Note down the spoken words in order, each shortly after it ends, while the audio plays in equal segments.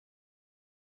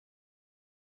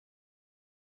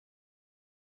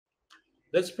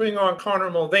let's bring on Connor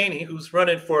Mulvaney, who's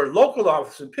running for local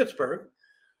office in Pittsburgh.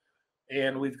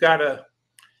 And we've got to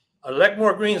elect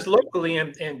more Greens locally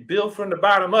and build from the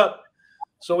bottom up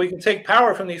so we can take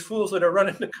power from these fools that are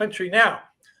running the country now.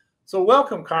 So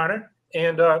welcome, Connor.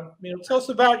 And tell us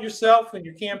about yourself and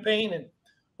your campaign and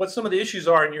what some of the issues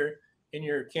are in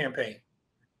your campaign.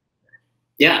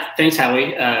 Yeah, thanks,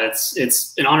 Howie.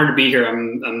 It's an honor to be here.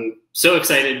 I'm so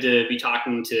excited to be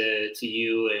talking to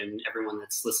you and everyone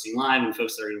that's listening live and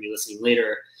folks that are going to be listening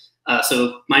later.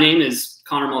 So my name is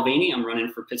Connor Mulvaney. I'm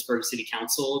running for Pittsburgh City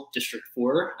Council, District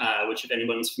 4, which, if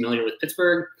anyone's familiar with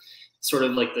Pittsburgh, sort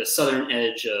of like the southern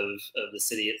edge of the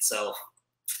city itself.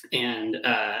 And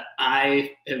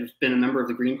I have been a member of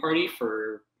the Green Party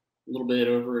for a little bit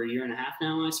over a year and a half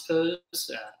now, I suppose.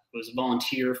 I was a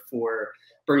volunteer for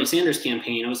Bernie Sanders'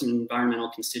 campaign. I was an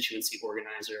environmental constituency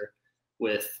organizer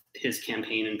with his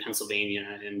campaign in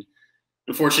Pennsylvania. And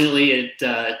unfortunately,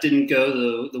 it didn't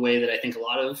go the way that I think a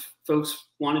lot of folks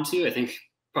wanted to. I think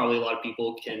probably a lot of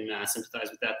people can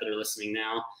sympathize with that are listening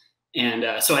now.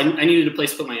 And so I needed a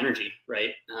place to put my energy,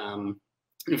 right? And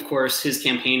of course, his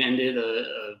campaign ended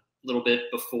a little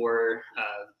bit before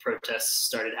protests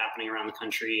started happening around the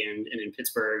country and in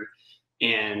Pittsburgh.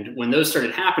 And when those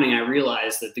started happening, I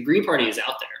realized that the Green Party is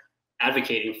out there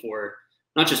advocating for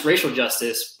not just racial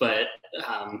justice, but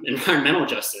environmental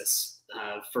justice,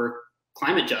 for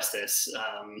climate justice,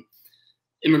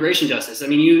 immigration justice. I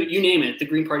mean, you name it, the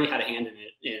Green Party had a hand in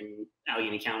it in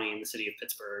Allegheny County in the city of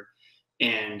Pittsburgh.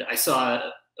 And I saw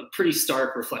a pretty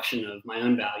stark reflection of my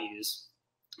own values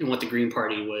and what the Green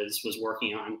Party was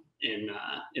working on in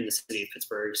the city of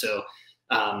Pittsburgh. So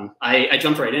I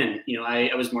jumped right in.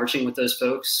 I was marching with those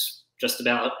folks just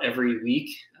about every week.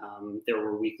 There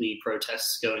were weekly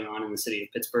protests going on in the city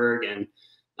of Pittsburgh, and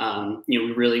we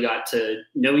really got to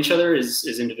know each other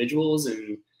as individuals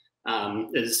and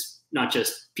as not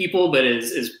just people, but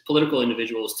as political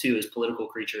individuals too, as political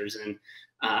creatures. And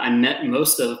I met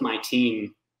most of my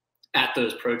team at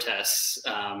those protests,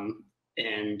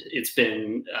 and it's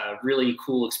been a really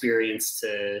cool experience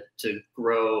to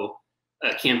grow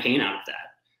a campaign out of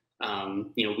that.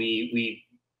 We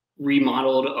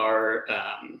remodeled our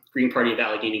Green Party of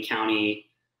Allegheny County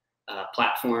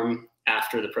platform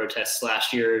after the protests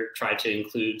last year, tried to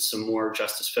include some more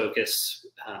justice-focused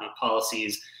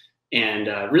policies, and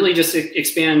really just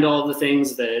expand all the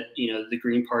things that the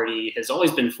Green Party has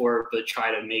always been for, but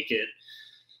try to make it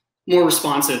more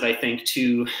responsive, I think,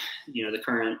 to the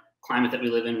current climate that we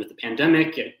live in with the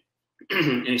pandemic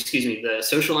and excuse me, the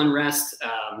social unrest,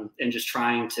 and just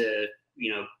trying to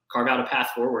carve out a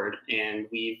path forward. And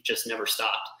we've just never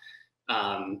stopped.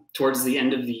 Towards the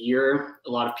end of the year,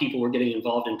 a lot of people were getting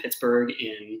involved in Pittsburgh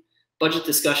in budget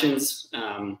discussions.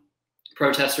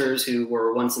 Protesters who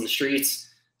were once in the streets,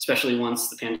 especially once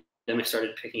the pandemic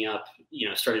started picking up,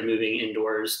 started moving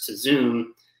indoors to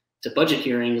Zoom, to budget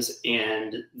hearings.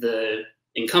 And the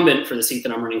incumbent for the seat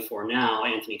that I'm running for now,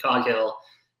 Anthony Coghill,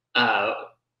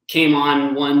 came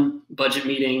on one budget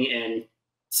meeting and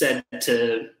said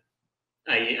to,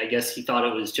 I guess he thought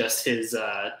it was just his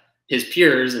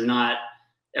peers and not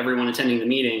everyone attending the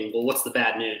meeting, well, what's the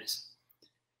bad news?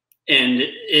 And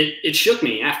it shook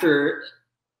me. After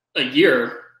a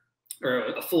year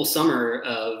or a full summer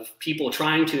of people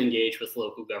trying to engage with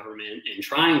local government and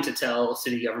trying to tell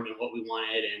city government what we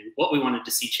wanted and what we wanted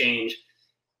to see change,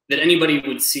 that anybody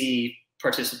would see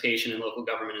participation in local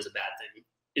government as a bad thing.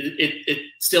 It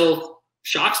still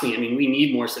shocks me. I mean, we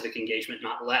need more civic engagement,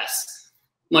 not less,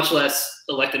 much less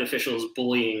elected officials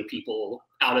bullying people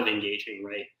out of engaging,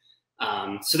 right?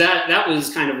 So that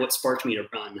was kind of what sparked me to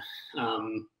run.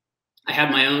 I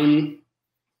had my own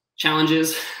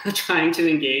challenges trying to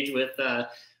engage with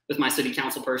my city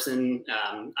council person.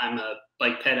 I'm a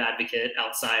bike ped advocate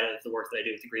outside of the work that I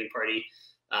do with the Green Party,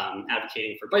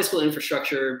 advocating for bicycle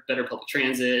infrastructure, better public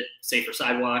transit, safer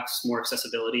sidewalks, more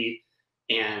accessibility.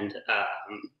 And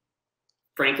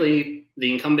frankly,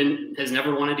 the incumbent has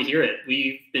never wanted to hear it.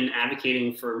 We've been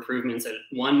advocating for improvements at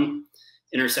one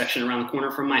intersection around the corner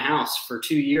from my house for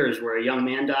 2 years, where a young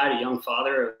man died, a young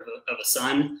father of a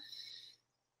son.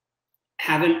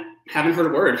 Haven't heard a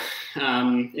word,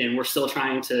 and we're still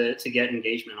trying to get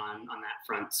engagement on that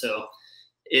front. So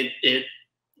it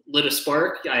lit a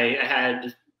spark. I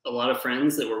had a lot of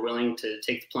friends that were willing to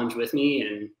take the plunge with me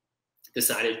and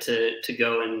decided to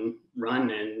go and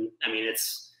run. And I mean,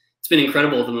 it's been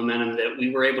incredible, the momentum that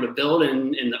we were able to build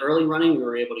in the early running. We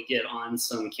were able to get on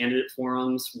some candidate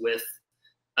forums with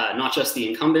not just the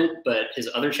incumbent, but his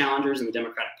other challengers in the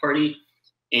Democratic Party.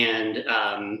 And,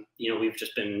 we've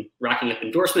just been racking up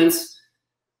endorsements,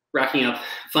 racking up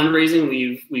fundraising.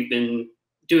 We've been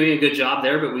doing a good job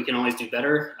there, but we can always do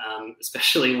better,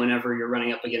 especially whenever you're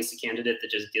running up against a candidate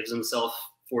that just gives himself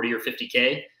 40 or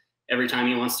 50K every time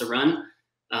he wants to run.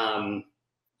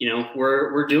 You know,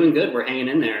 we're doing good. We're hanging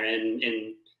in there, and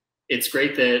it's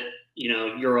great that, you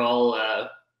know, you're all,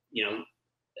 you know,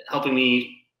 helping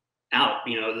me out.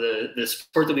 You know, the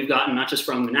support that we've gotten, not just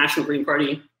from the National Green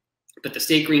Party, but the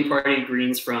state Green Party,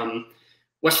 Greens from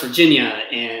West Virginia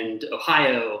and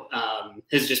Ohio,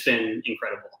 has just been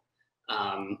incredible.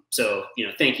 So, you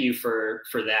know, thank you for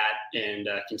that, and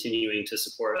continuing to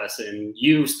support us, and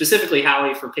you specifically,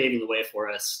 Howie, for paving the way for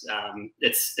us.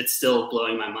 It's still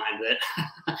blowing my mind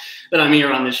that that I'm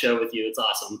here on this show with you. It's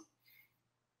awesome.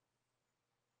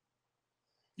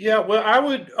 Yeah, well, I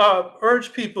would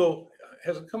urge people,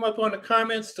 has it come up on the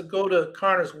comments, to go to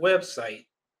Connor's website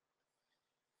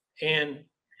and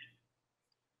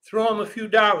throw him a few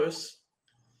dollars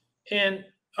and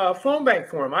phone bank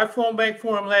for him. I phone bank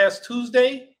for him last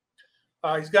Tuesday.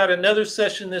 He's got another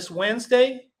session this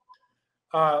Wednesday.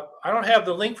 I don't have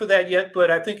the link for that yet,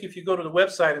 but I think if you go to the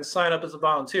website and sign up as a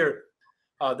volunteer,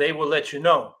 they will let you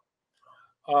know.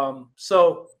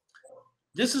 So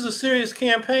this is a serious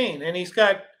campaign, and he's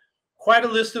got quite a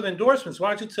list of endorsements. Why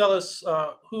don't you tell us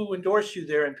who endorsed you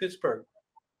there in Pittsburgh?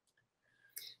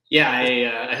 Yeah,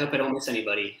 I hope I don't miss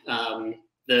anybody.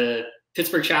 The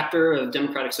Pittsburgh chapter of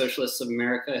Democratic Socialists of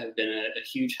America have been a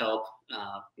huge help.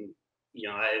 You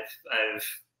know, I've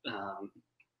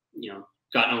you know,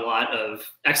 gotten a lot of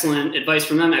excellent advice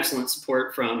from them, excellent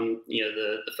support from, you know,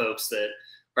 the folks that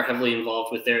are heavily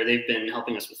involved with there. They've been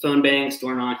helping us with phone banks,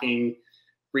 door knocking,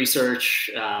 research,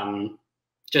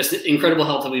 just incredible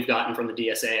help that we've gotten from the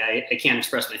DSA. I can't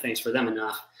express my thanks for them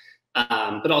enough.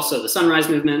 But also the Sunrise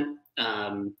Movement,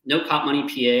 No Cop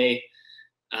Money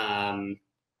PA.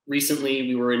 Recently,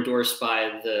 we were endorsed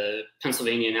by the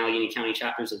Pennsylvania and Allegheny County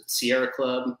chapters of the Sierra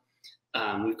Club.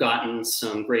 We've gotten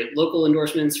some great local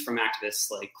endorsements from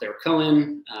activists like Claire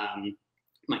Cohen,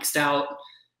 Mike Stout.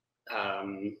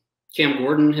 Cam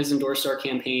Gordon has endorsed our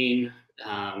campaign.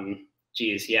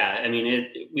 Geez, yeah. I mean,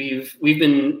 we've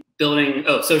been building.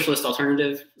 Oh, Socialist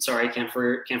Alternative. Sorry, can't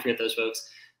forget those folks.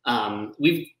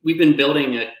 We've been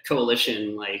building a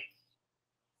coalition like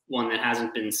one that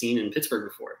hasn't been seen in Pittsburgh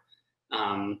before.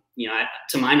 You know,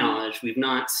 to my knowledge, we've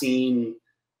not seen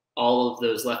all of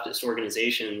those leftist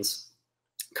organizations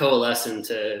coalesce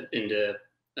into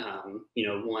you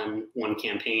know, one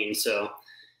campaign. So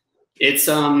it's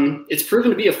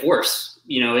proven to be a force.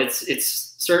 You know,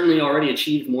 it's certainly already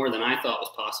achieved more than I thought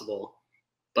was possible.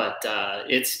 But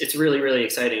it's really, really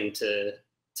exciting to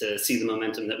see the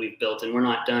momentum that we've built, and we're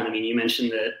not done. I mean, you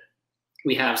mentioned that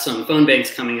we have some phone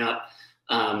banks coming up.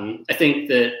 I think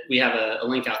that we have a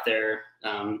link out there.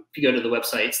 If you go to the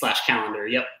website /calendar,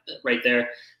 yep, right there.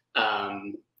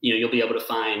 You know, you'll be able to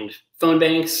find phone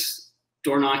banks,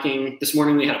 door knocking. This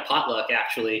morning we had a potluck,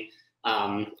 actually.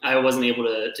 I wasn't able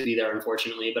to be there,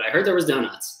 unfortunately, but I heard there was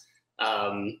donuts.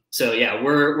 So yeah,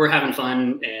 we're having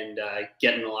fun and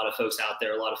getting a lot of folks out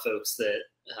there. A lot of folks that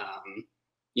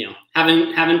you know,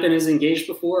 haven't been as engaged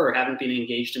before or haven't been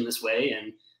engaged in this way.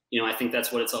 And you know, I think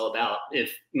that's what it's all about.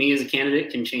 If me as a candidate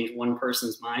can change one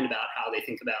person's mind about how they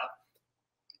think about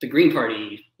the Green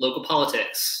Party, local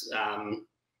politics,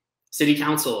 city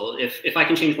council, if I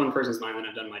can change one person's mind, then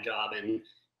I've done my job. And,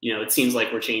 you know, it seems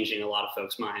like we're changing a lot of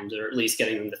folks' minds, or at least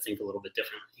getting them to think a little bit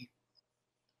differently.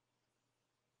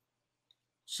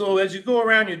 So as you go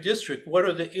around your district, what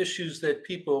are the issues that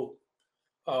people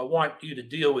want you to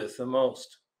deal with the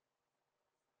most?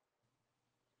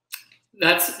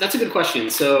 That's a good question.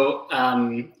 So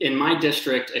in my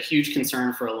district, a huge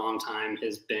concern for a long time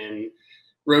has been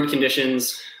road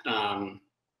conditions,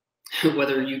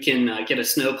 whether you can get a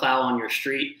snow plow on your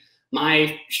street.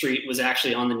 My street was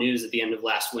actually on the news at the end of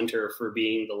last winter for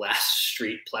being the last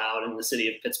street plowed in the city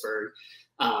of Pittsburgh.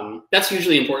 That's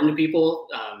usually important to people.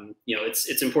 You know,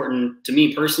 it's important to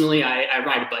me personally. I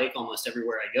ride a bike almost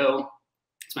everywhere I go.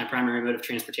 It's my primary mode of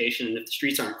transportation. And if the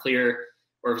streets aren't clear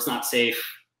or if it's not safe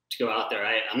to go out there,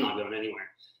 I'm not going anywhere.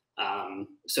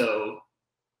 So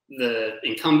the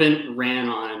incumbent ran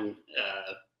on,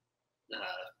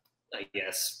 I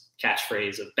guess,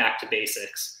 catchphrase of back to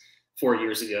basics 4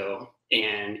 years ago.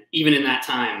 And even in that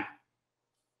time,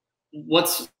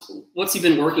 what's he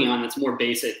been working on that's more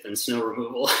basic than snow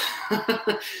removal?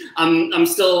 I'm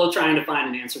still trying to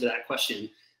find an answer to that question.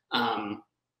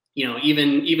 You know,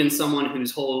 even someone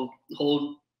whose whole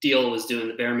deal was doing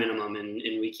the bare minimum, and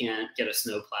we can't get a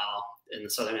snow plow in the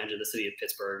southern edge of the city of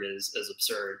Pittsburgh is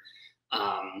absurd.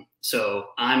 So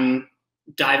I'm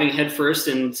diving headfirst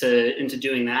into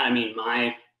doing that. I mean,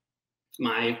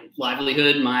 my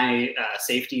livelihood, my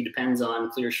safety depends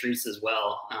on clear streets as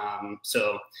well.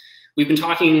 So we've been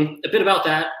talking a bit about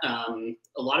that.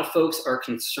 A lot of folks are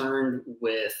concerned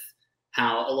with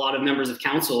how a lot of members of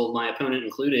council, my opponent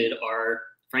included, are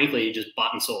frankly just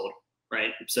bought and sold,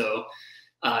 right? So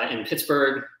in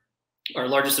Pittsburgh, our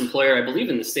largest employer, I believe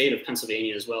in the state of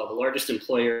Pennsylvania as well, the largest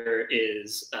employer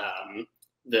is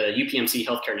the UPMC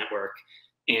Healthcare Network.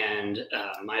 And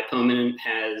my opponent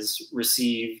has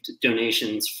received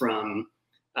donations from,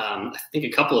 I think,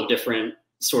 a couple of different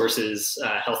sources,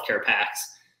 healthcare PACs.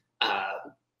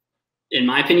 In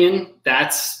my opinion,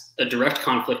 that's a direct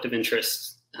conflict of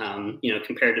interest,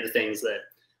 compared to the things that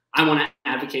I want to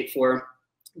advocate for.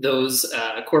 Those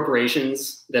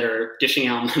corporations that are dishing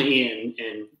out money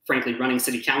and frankly running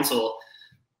city council,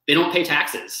 they don't pay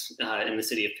taxes in the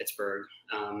city of Pittsburgh.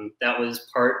 That was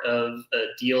part of a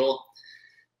deal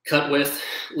cut with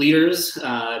leaders,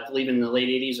 I believe in the late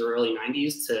 80s or early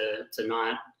 90s, to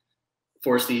not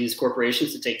force these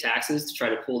corporations to take taxes, to try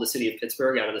to pull the city of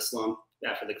Pittsburgh out of the slump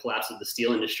after the collapse of the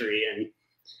steel industry. And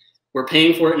we're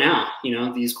paying for it now.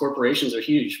 These corporations are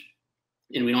huge,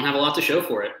 and we don't have a lot to show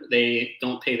for it. They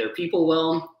don't pay their people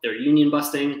well. They're union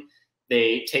busting.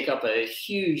 They take up a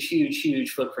huge, huge,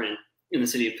 huge footprint in the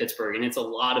city of Pittsburgh. And it's a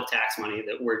lot of tax money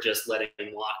that we're just letting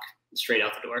walk straight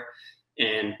out the door.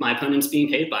 And my opponent's being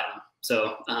paid by them.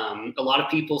 So a lot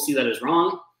of people see that as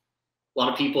wrong. A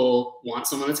lot of people want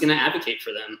someone that's going to advocate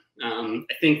for them.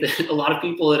 I think that a lot of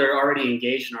people that are already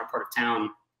engaged in our part of town,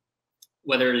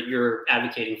 whether you're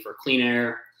advocating for clean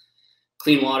air,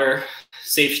 clean water,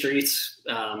 safe streets,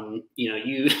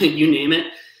 you name it.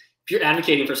 If you're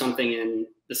advocating for something in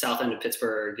the south end of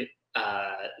Pittsburgh,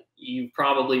 you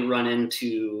probably run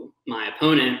into my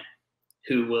opponent,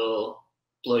 who will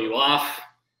blow you off,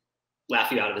 laugh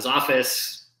you out of his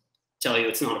office, tell you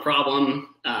it's not a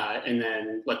problem, and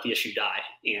then let the issue die.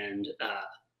 And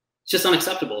it's just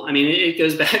unacceptable. I mean, it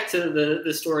goes back to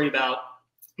the story about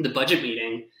the budget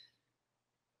meeting.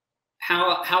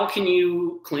 How can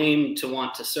you claim to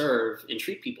want to serve and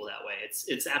treat people that way?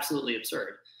 It's absolutely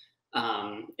absurd.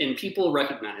 And people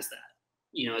recognize that,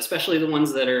 especially the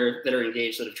ones that are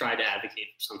engaged, that have tried to advocate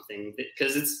for something,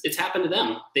 because it's happened to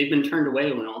them. They've been turned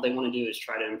away when all they want to do is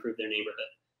try to improve their neighborhood.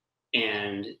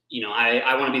 And,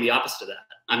 I want to be the opposite of that.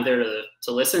 I'm there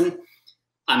to listen.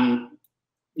 I'm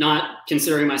not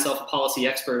considering myself a policy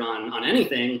expert on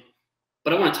anything,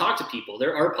 but I want to talk to people.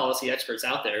 There are policy experts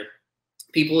out there,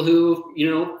 people who,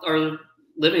 are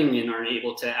living and aren't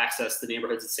able to access the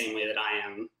neighborhoods the same way that I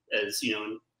am as,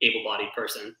 an able-bodied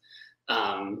person.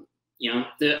 I'll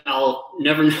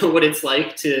never know what it's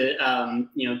like to,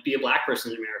 be a Black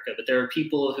person in America, but there are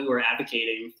people who are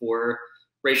advocating for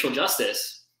racial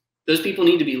justice. Those people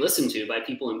need to be listened to by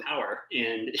people in power.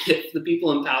 And if the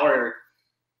people in power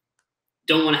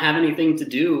don't want to have anything to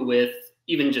do with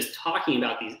even just talking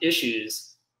about these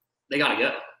issues, they got to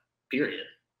go, period.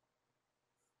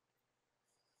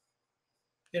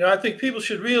 I think people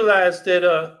should realize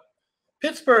that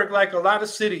Pittsburgh, like a lot of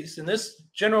cities, in this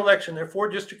general election, there are 4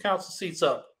 district council seats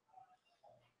up.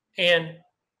 And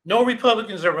no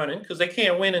Republicans are running because they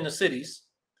can't win in the cities.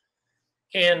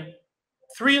 And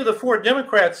 3 of the 4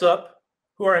 Democrats up,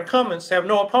 who are incumbents, have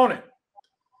no opponent.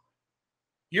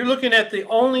 You're looking at the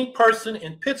only person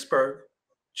in Pittsburgh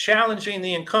challenging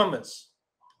the incumbents.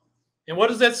 And what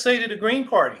does that say to the Green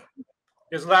Party?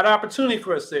 There's a lot of opportunity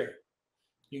for us there.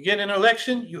 You get an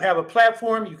election, you have a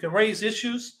platform, you can raise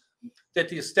issues that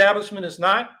the establishment is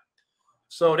not.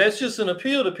 So that's just an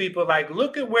appeal to people, like,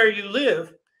 look at where you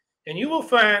live, and you will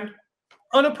find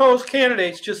unopposed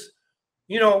candidates just,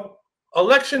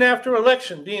 election after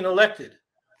election being elected.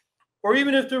 Or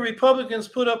even if the Republicans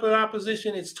put up an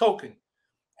opposition, it's token.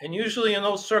 And usually in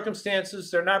those circumstances,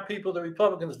 they're not people the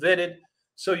Republicans vetted.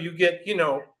 So you get,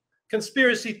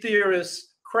 conspiracy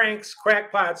theorists, cranks,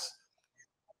 crackpots,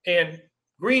 and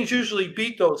Greens usually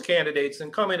beat those candidates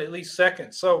and come in at least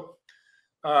second. So,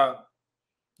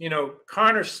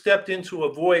 Connor stepped into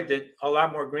a void that a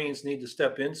lot more Greens need to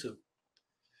step into.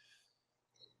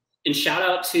 And shout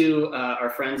out to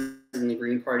our friends in the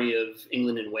Green Party of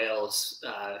England and Wales,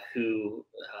 who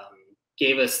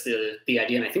gave us the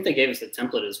idea, and I think they gave us a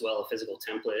template as well, a physical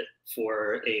template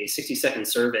for a 60-second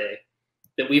survey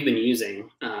that we've been using,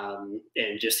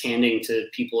 and just handing to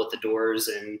people at the doors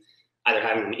and either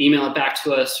having them email it back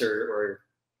to us or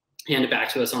hand it back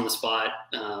to us on the spot.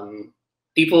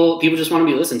 People just want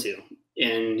to be listened to.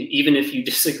 And even if you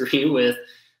disagree with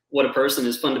what a person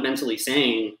is fundamentally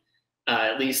saying,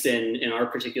 at least in our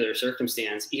particular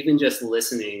circumstance, even just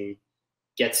listening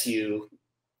gets you,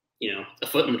 a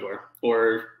foot in the door,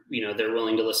 or they're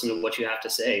willing to listen to what you have to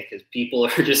say, because people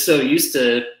are just so used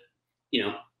to,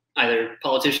 either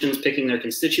politicians picking their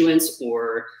constituents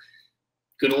or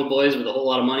good old boys with a whole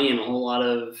lot of money and a whole lot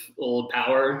of old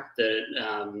power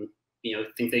that,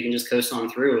 think they can just coast on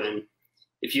through. And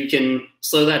if you can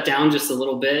slow that down just a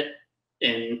little bit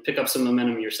and pick up some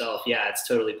momentum yourself, yeah, it's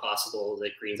totally possible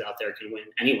that Greens out there can win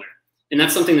anywhere. And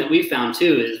that's something that we've found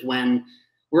too, is when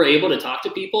we're able to talk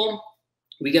to people,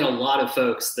 we get a lot of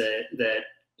folks that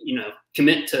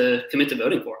commit to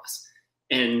voting for us.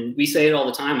 And we say it all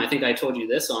the time. I think I told you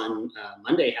this on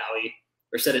Monday, Howie,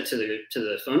 or said it to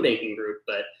the phone banking group.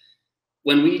 But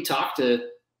when we talk to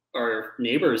our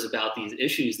neighbors about these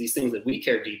issues, these things that we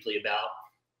care deeply about,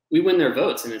 we win their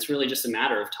votes. And it's really just a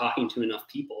matter of talking to enough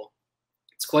people.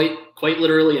 It's quite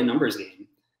literally a numbers game.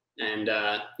 And,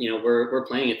 we're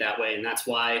playing it that way. And that's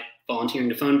why volunteering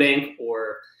to phone bank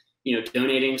or,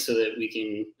 donating so that we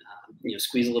can,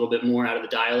 squeeze a little bit more out of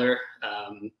the dialer,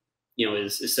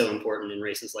 is so important in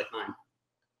races like mine.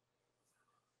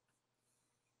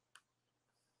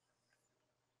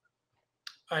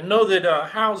 I know that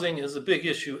housing is a big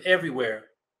issue everywhere.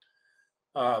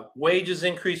 Wages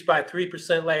increased by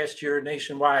 3% last year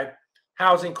nationwide,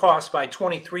 housing costs by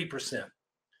 23%.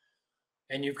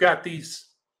 And you've got these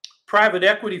private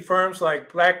equity firms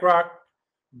like BlackRock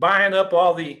buying up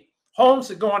all the homes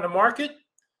that go on the market,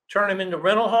 turn them into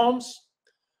rental homes.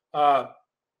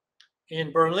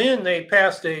 In Berlin, they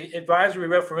passed an advisory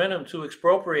referendum to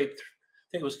expropriate, I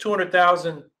think it was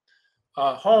 200,000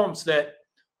 homes that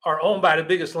are owned by the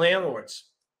biggest landlords,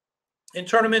 and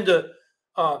turn them into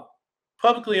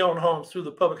publicly owned homes through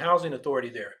the Public Housing Authority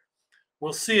there.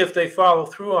 We'll see if they follow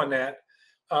through on that.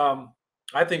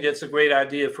 I think it's a great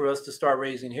idea for us to start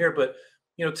raising here. But,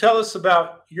 tell us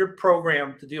about your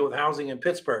program to deal with housing in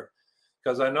Pittsburgh,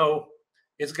 because I know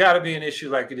it's got to be an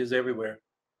issue like it is everywhere.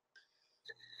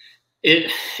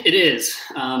 It is.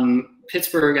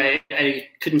 Pittsburgh, I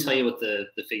couldn't tell you what the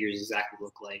figures exactly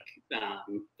look like,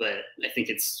 but I think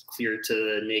it's clear to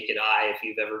the naked eye, if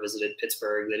you've ever visited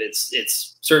Pittsburgh, that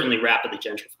it's certainly rapidly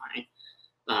gentrifying.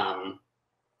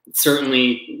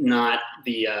 Certainly not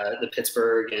the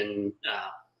Pittsburgh and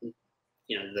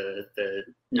the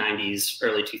 90s,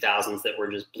 early 2000s that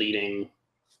were just bleeding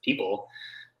people.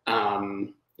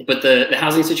 But the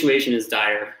housing situation is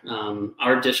dire.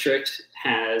 Our district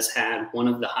has had one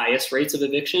of the highest rates of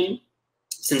eviction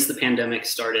since the pandemic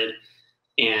started,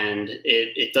 and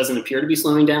it doesn't appear to be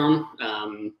slowing down.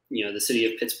 The city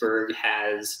of Pittsburgh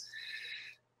has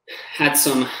had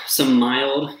some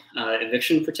mild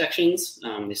eviction protections.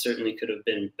 They certainly could have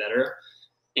been better,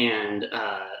 and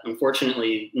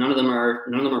unfortunately, none of them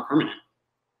are permanent.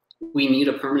 We need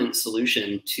a permanent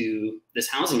solution to this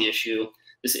housing issue.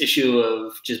 This issue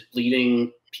of just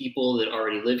bleeding people that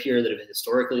already live here, that have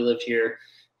historically lived here.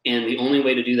 And the only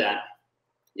way to do that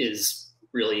is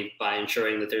really by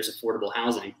ensuring that there's affordable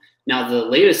housing. Now, the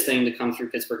latest thing to come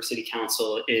through Pittsburgh City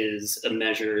Council is a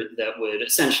measure that would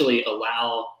essentially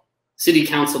allow city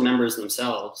council members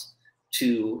themselves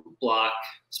to block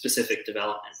specific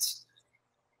developments.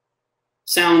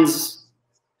 Sounds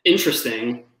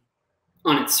interesting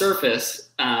on its surface,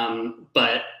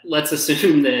 but let's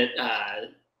assume that,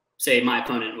 say, my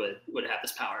opponent would have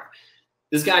this power.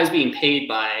 This guy is being paid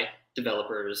by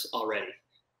developers already,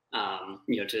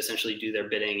 to essentially do their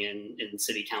bidding in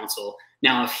city council.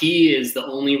 Now, if he is the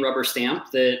only rubber stamp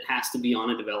that has to be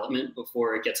on a development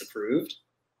before it gets approved,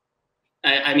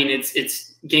 I mean,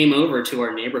 it's game over to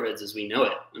our neighborhoods as we know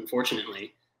it,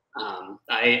 unfortunately.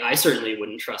 I certainly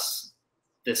wouldn't trust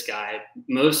this guy,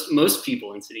 most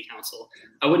people in city council.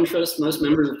 I wouldn't trust most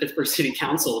members of Pittsburgh City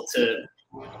Council to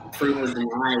approve or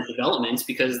deny developments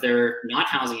because they're not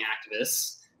housing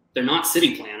activists. They're not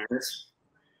city planners.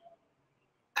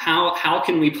 How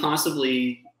can we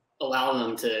possibly allow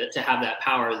them to have that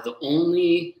power? The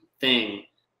only thing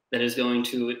that is going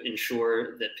to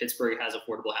ensure that Pittsburgh has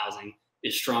affordable housing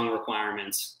is strong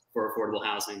requirements for affordable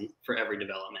housing for every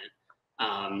development,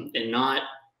 and not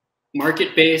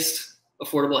market-based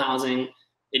affordable housing.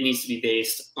 It needs to be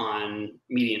based on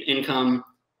median income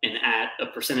and at a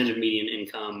percentage of median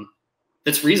income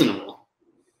that's reasonable.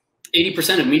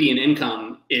 80% of median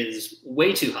income is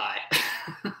way too high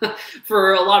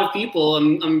for a lot of people.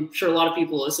 I'm sure a lot of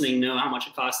people listening know how much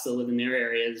it costs to live in their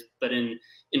areas, but in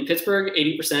Pittsburgh,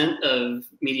 80% of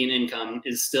median income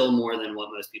is still more than what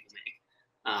most people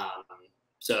make.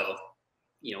 So,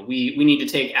 we need to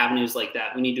take avenues like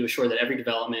that. We need to assure that every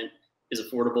development is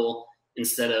affordable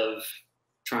instead of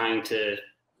trying to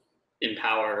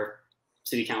empower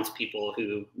city council people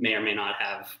who may or may not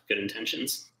have good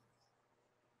intentions.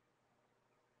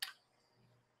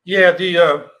 Yeah,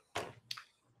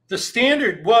 the The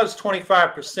standard was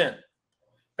 25%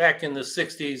 back in the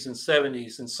 60s and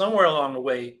 70s, and somewhere along the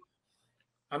way,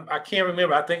 I can't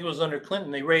remember, I think it was under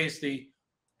Clinton, they raised the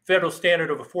federal standard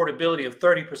of affordability of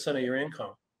 30% of your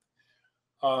income.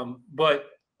 But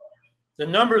the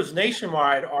numbers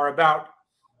nationwide are about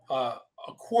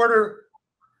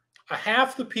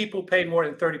half the people pay more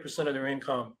than 30% of their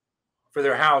income for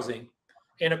their housing,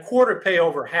 and a quarter pay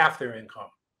over half their income,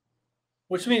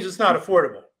 which means it's not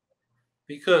affordable.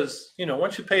 Because, you know,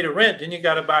 once you pay the rent, then you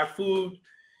got to buy food,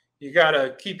 you got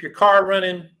to keep your car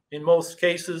running in most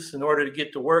cases in order to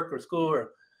get to work or school or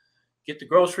get the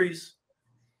groceries.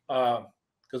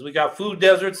 Because we got food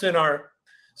deserts in our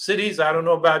cities. I don't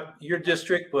know about your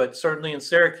district, but certainly in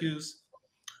Syracuse,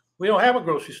 we don't have a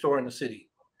grocery store in the city.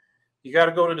 You got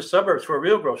to go to the suburbs for a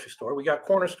real grocery store. We got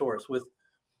corner stores with,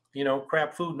 you know,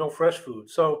 crap food, no fresh food.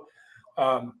 So,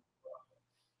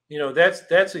 you know,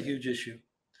 that's a huge issue.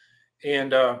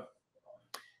 And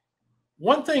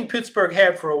one thing Pittsburgh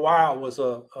had for a while was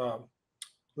a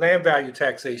land value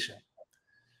taxation.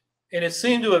 And it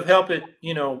seemed to have helped it,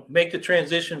 you know, make the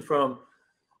transition from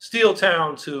steel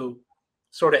town to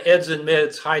sort of eds and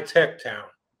meds high-tech town,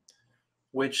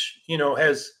 which, you know,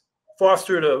 has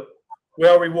fostered a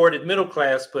well-rewarded middle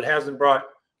class, but hasn't brought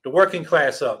the working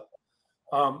class up.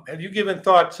 Have you given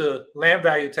thought to land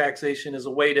value taxation as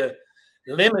a way to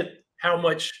limit how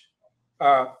much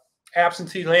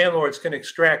absentee landlords can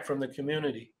extract from the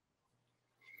community?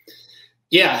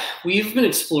 Yeah, we've been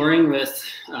exploring with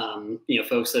you know,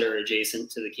 folks that are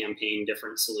adjacent to the campaign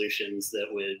different solutions that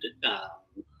would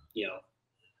you know,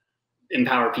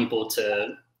 empower people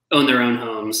to own their own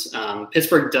homes.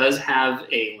 Pittsburgh does have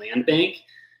a land bank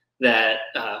that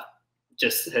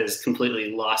just has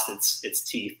completely lost its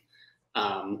teeth.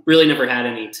 Really never had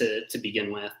any to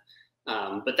begin with,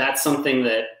 but that's something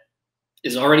that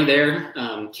is already there,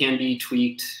 can be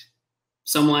tweaked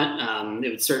somewhat. It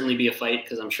would certainly be a fight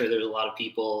because I'm sure there's a lot of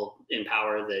people in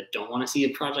power that don't want to see a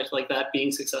project like that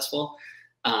being successful.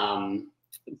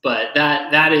 But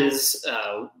that is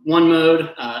one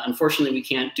mode. Unfortunately, we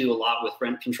can't do a lot with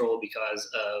rent control because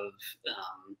of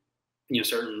you know,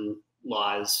 certain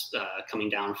laws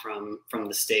coming down from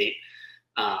the state.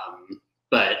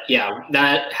 But yeah,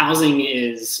 that housing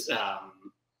is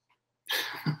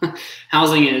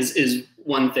housing is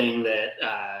one thing that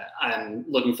I'm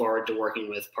looking forward to working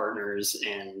with partners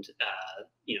and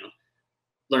you know,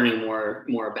 learning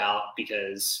more about,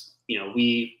 because you know,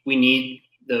 we need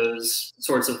those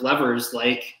sorts of levers,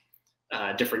 like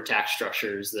different tax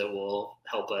structures that will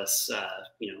help us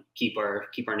you know, keep our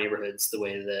neighborhoods the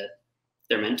way that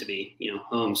they're meant to be, you know,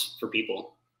 homes for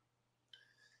people.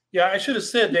 Yeah, I should have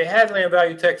said they had land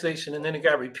value taxation and then it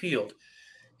got repealed.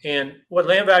 And what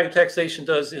land value taxation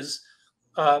does is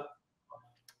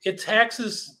it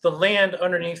taxes the land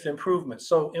underneath improvements.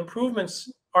 So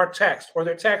improvements aren't taxed, or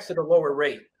they're taxed at a lower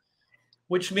rate,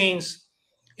 which means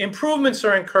improvements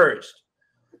are encouraged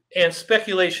and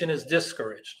speculation is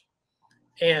discouraged.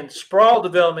 And sprawl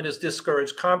development is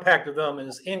discouraged, compact development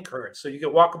is encouraged. So you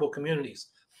get walkable communities.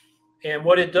 And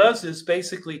what it does is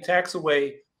basically tax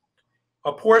away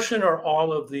a portion or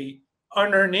all of the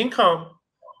unearned income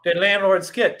that landlords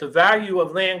get. The value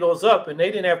of land goes up, and they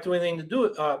didn't have to do anything to do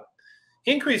it,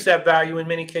 increase that value in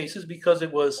many cases, because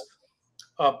it was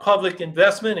public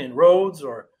investment in roads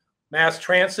or mass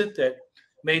transit that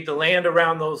made the land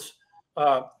around those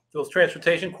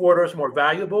transportation corridors more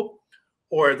valuable.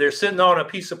 Or they're sitting on a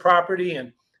piece of property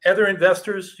and other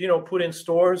investors, you know, put in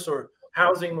stores or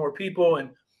housing more people, and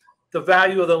the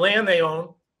value of the land they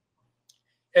own,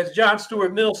 as John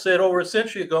Stuart Mill said over a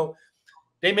century ago,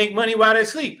 they make money while they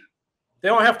sleep. They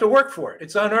don't have to work for it.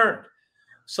 It's unearned.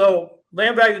 So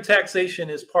land value taxation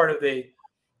is part of a,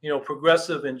 you know,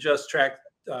 progressive and just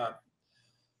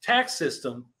tax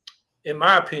system, in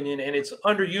my opinion, and it's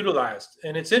underutilized.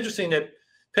 And it's interesting that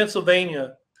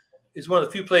Pennsylvania is one of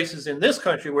the few places in this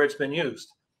country where it's been used.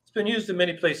 It's been used in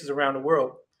many places around the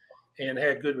world and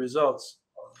had good results.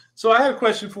 So I have a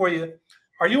question for you.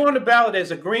 Are you on the ballot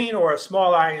as a Green or a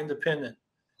small I independent?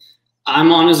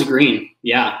 I'm on as a Green.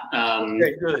 Yeah.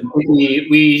 Okay, good.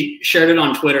 We shared it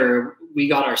on Twitter. We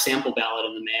got our sample ballot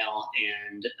in the mail,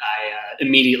 and I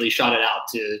immediately shot it out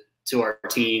to our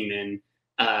team,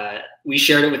 and we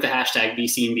shared it with the hashtag Be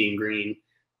Seen Being Green.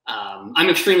 I'm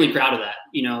extremely proud of that.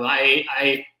 You know,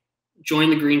 I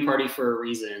joined the Green Party for a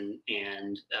reason,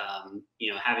 and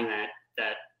you know, having that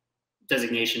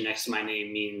designation next to my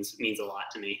name means a lot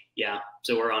to me. Yeah,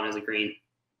 so we're on as a Green.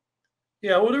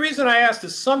 Yeah, well, the reason I asked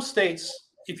is some states,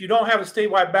 if you don't have a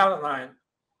statewide ballot line,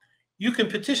 you can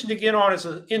petition to get on as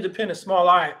an independent small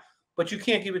I, but you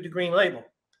can't give it the Green label.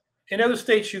 In other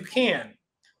states, you can.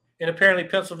 And apparently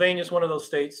Pennsylvania is one of those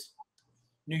states.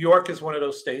 New York is one of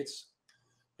those states.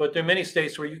 But there are many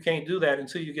states where you can't do that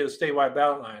until you get a statewide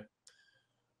ballot line,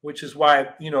 which is why,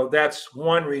 that's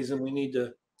one reason we need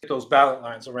to get those ballot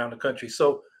lines around the country.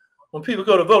 So when people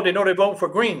go to vote, they know they're voting for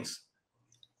Greens,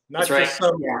 not just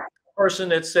some person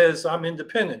that says I'm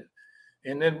independent.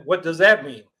 And then what does that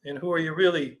mean? And who are you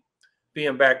really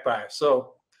being backed by?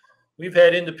 So we've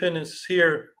had independents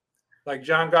here like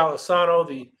John Golisano,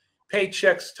 the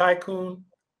paychecks tycoon,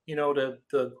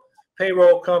 the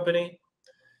payroll company.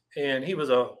 And he was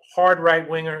a hard right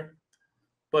winger.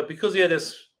 But because he had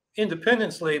this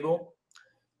independence label,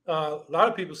 a lot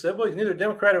of people said, well, he's neither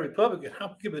Democrat or Republican.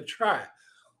 I'll give it a try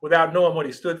without knowing what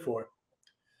he stood for.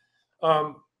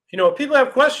 If people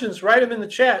have questions, write them in the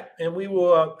chat and we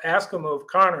will ask them of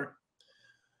Connor.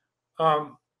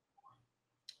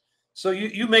 So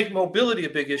you make mobility a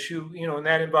big issue, and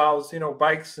that involves,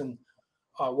 bikes and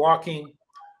walking.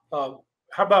 How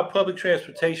about public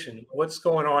transportation? What's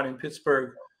going on in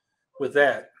Pittsburgh with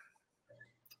that?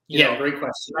 Great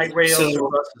question. Light rails or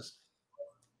buses?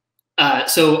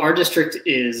 So our district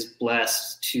is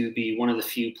blessed to be one of the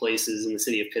few places in the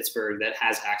city of Pittsburgh that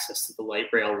has access to the light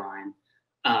rail line.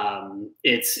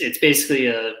 It's basically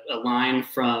a line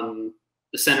from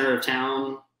the center of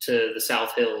town to the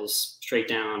South Hills straight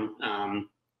down.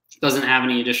 Doesn't have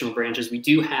any additional branches. We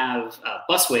do have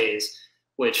busways,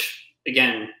 which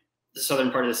again, the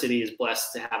southern part of the city is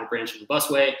blessed to have a branch of the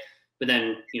busway, but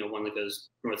then, one that goes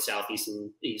north, south, east, and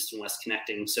west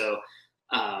connecting. So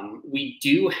we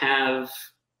do have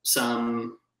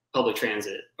some public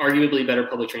transit, arguably better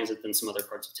public transit than some other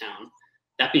parts of town.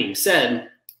 That being said,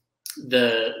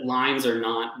 the lines are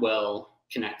not well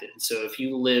connected. So if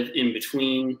you live in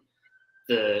between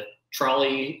the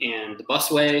trolley and the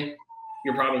busway,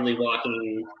 you're probably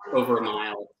walking over a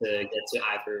mile to get to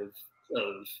either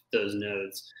of those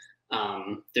nodes.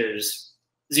 There's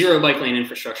zero bike lane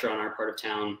infrastructure on our part of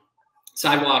town.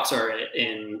 Sidewalks are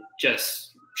in just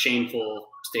shameful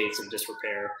states of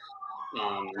disrepair.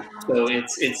 So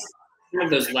it's kind of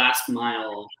those last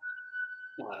mile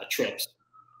trips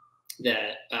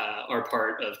that our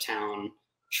part of town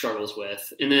struggles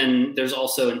with. And then there's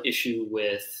also an issue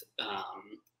with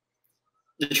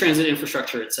the transit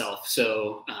infrastructure itself.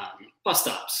 So bus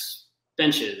stops,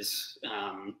 benches,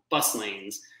 bus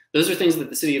lanes, those are things that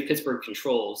the city of Pittsburgh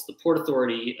controls. The Port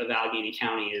Authority of Allegheny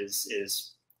County is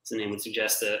as the name would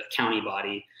suggest, a county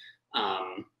body.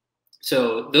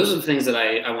 So those are the things that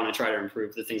I want to try to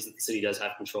improve, the things that the city does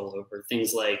have control over.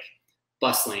 Things like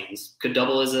bus lanes could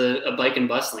double as a bike and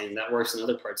bus lane. That works in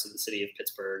other parts of the city of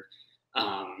Pittsburgh.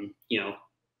 The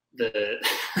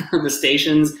the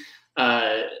stations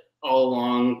all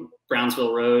along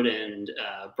Brownsville Road and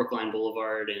Brookline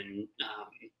Boulevard and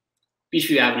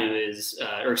Beachview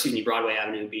Avenue Broadway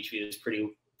Avenue, Beachview is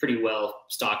pretty well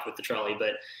stocked with the trolley.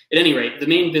 But at any rate, the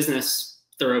main business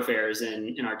thoroughfares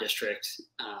in our district,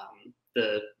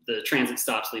 the transit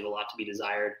stops leave a lot to be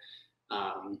desired.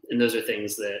 And those are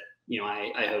things that,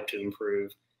 I hope to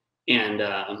improve. And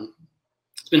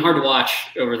it's been hard to watch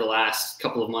over the last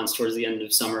couple of months. Towards the end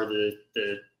of summer,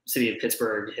 the city of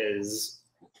Pittsburgh has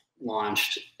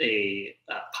launched a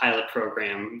pilot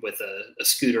program with a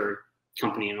scooter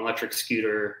company, an electric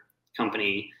scooter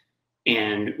company.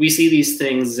 And we see these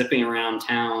things zipping around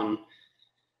town,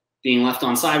 being left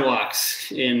on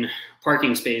sidewalks, in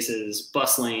parking spaces,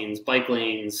 bus lanes, bike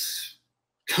lanes,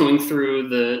 going through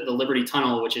the Liberty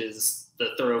Tunnel, which is the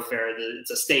thoroughfare. It's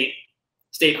a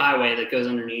state highway that goes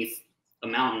underneath a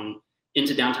mountain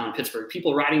into downtown Pittsburgh.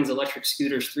 People riding these electric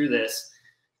scooters through this.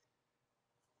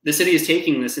 The city is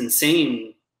taking this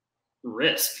insane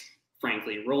risk,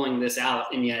 frankly, rolling this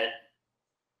out, and yet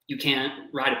you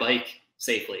can't ride a bike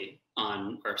safely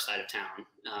on our side of town.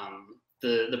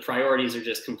 The priorities are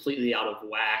just completely out of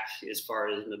whack as far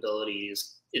as mobility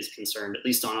is concerned, at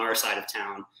least on our side of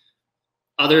town.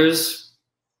 Others,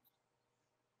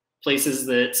 places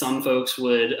that some folks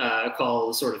would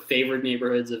call sort of favored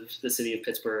neighborhoods of the city of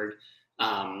Pittsburgh,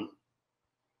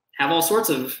 have all sorts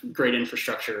of great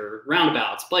infrastructure,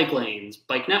 roundabouts, bike lanes,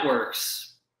 bike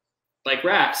networks, bike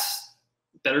racks,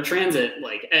 better transit,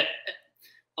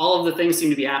 all of the things seem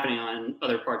to be happening on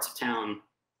other parts of town.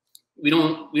 We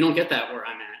don't get that where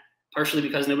I'm at, partially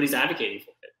because nobody's advocating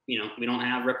for it. We don't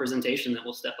have representation that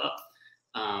will step up.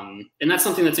 And that's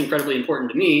something that's incredibly important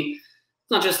to me.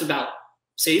 It's not just about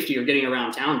safety or getting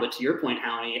around town, but to your point,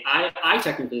 Howie, I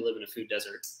technically live in a food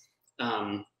desert.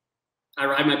 I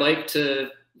ride my bike to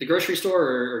the grocery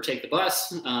store or take the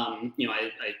bus. I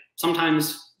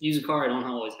sometimes use a car. I don't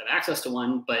always have access to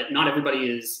one, but not everybody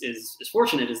is as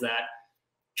fortunate as that.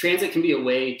 Transit can be a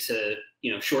way to,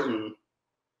 shorten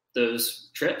those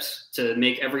trips to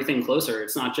make everything closer.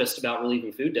 It's not just about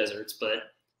relieving food deserts,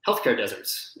 but healthcare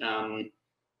deserts,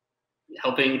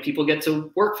 helping people get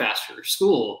to work faster,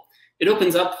 school. It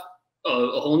opens up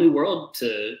a whole new world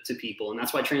to people. And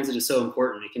that's why transit is so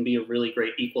important. It can be a really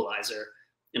great equalizer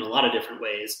in a lot of different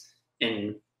ways.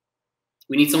 And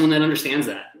we need someone that understands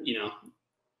that. You know,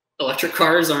 electric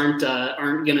cars aren't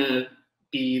going to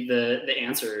be the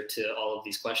answer to all of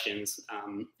these questions,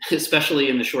 especially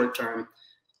in the short term.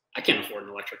 I can't afford an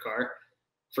electric car.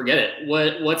 Forget it.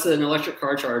 What's an electric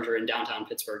car charger in downtown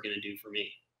Pittsburgh going to do for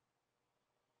me?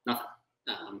 Nothing.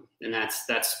 And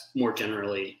that's more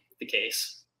generally the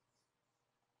case.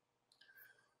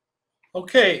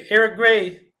 Okay, Eric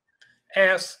Gray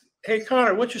asks, hey,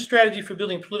 Connor, what's your strategy for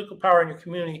building political power in your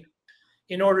community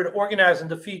in order to organize and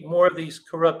defeat more of these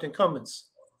corrupt incumbents?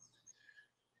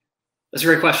 That's a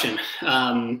great question.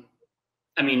 I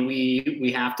mean,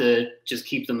 we have to just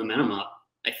keep the momentum up,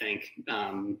 I think.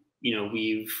 You know,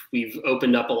 we've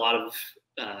opened up a lot of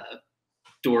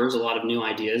doors, a lot of new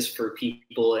ideas for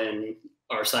people in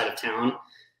our side of town.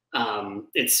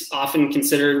 It's often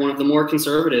considered one of the more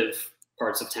conservative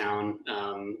parts of town,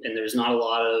 and there's not a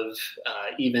lot of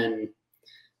even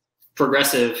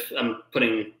progressive. I'm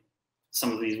putting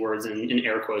some of these words in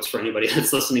air quotes for anybody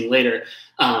that's listening later,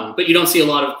 but you don't see a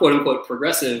lot of quote unquote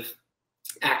progressive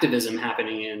activism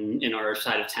happening in our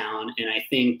side of town. And I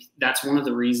think that's one of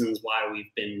the reasons why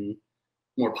we've been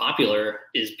more popular,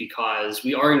 is because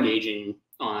we are engaging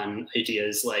on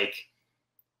ideas like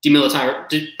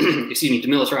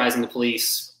demilitarizing the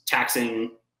police,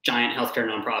 taxing giant healthcare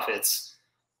nonprofits,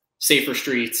 safer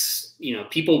streets. You know,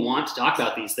 people want to talk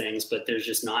about these things, but there's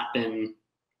just not been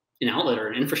an outlet or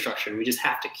an infrastructure, and we just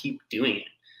have to keep doing it.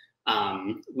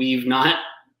 We've not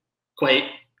quite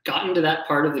gotten to that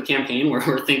part of the campaign where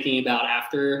we're thinking about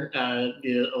after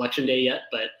the election day yet,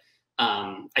 but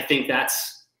I think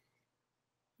that's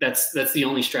the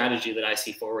only strategy that I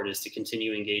see forward, is to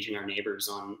continue engaging our neighbors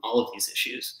on all of these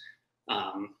issues,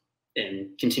 and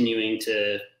continuing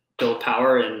to build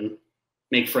power and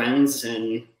make friends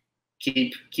and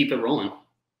keep it rolling.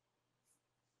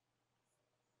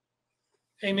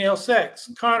 Amy L. Sachs,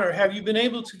 Connor, have you been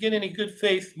able to get any good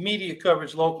faith media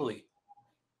coverage locally?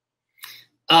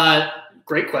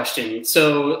 Great question.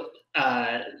 So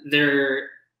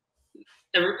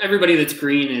everybody that's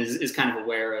green is kind of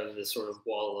aware of the sort of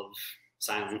wall of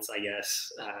silence, I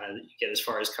guess, that you get as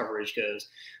far as coverage goes.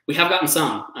 We have gotten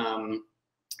some.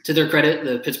 To their credit,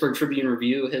 the Pittsburgh Tribune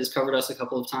Review has covered us a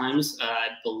couple of times. I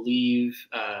believe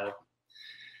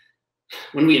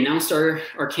when we announced our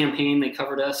campaign, they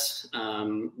covered us.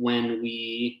 When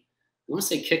we, I want to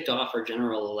say, kicked off our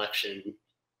general election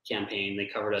campaign, they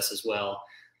covered us as well.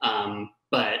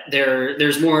 But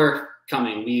there's more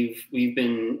coming. We've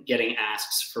been getting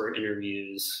asks for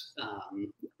interviews.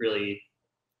 Really,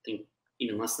 I think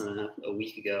even less than a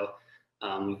week ago,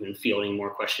 we've been fielding more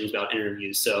questions about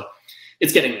interviews. So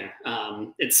it's getting there.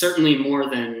 It's certainly more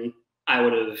than I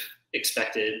would have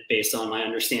expected based on my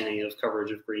understanding of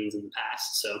coverage of Greens in the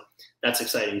past. So that's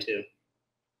exciting too.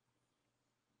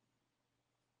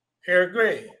 Eric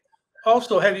Gray,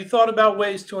 also, have you thought about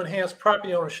ways to enhance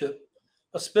property ownership,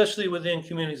 especially within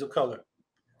communities of color?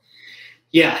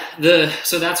 Yeah,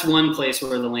 so that's one place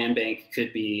where the land bank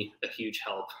could be a huge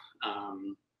help.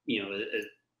 You know,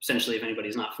 essentially, if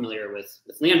anybody's not familiar with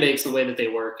land banks, the way that they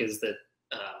work is that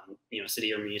you know,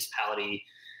 city or municipality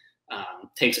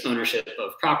takes ownership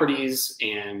of properties,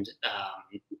 and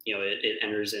you know, it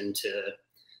enters into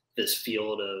this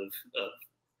field of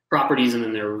properties, and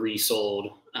then they're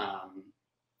resold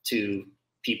to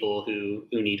people who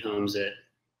need homes at,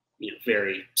 you know,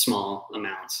 very small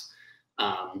amounts.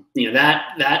 You know,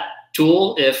 that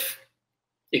tool, if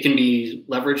it can be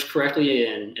leveraged correctly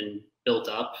and built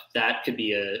up, that could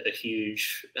be a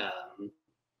huge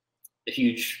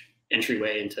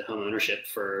entryway into home ownership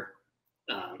for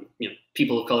you know,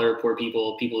 people of color, poor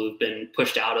people who've been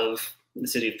pushed out of the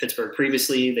city of Pittsburgh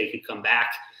previously. They could come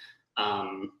back.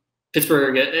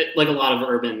 Pittsburgh, like a lot of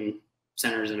urban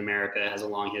centers in America, has a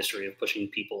long history of pushing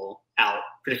people out,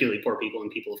 particularly poor people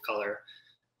and people of color.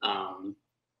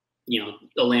 You know,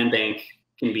 the land bank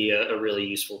can be a really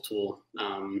useful tool.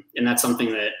 And that's something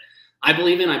that I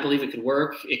believe in. I believe it could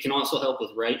work. It can also help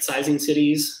with right sizing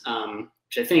cities,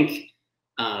 which I think,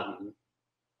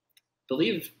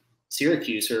 believe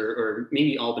Syracuse or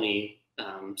maybe Albany,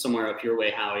 somewhere up your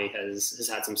way, Howie, has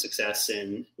had some success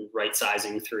in right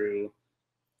sizing through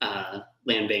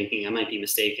land banking. I might be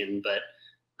mistaken, but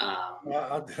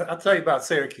I'll tell you about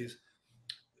Syracuse.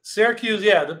 Syracuse,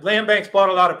 yeah, the land banks bought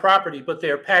a lot of property, but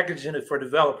they're packaging it for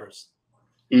developers.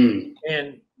 And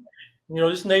You know,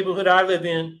 this neighborhood I live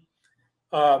in,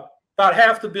 about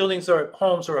half the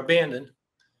homes are abandoned.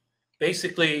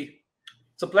 Basically,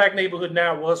 it's a black neighborhood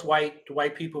now. It was white. The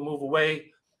white people move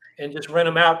away and just rent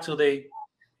them out till they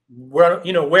wear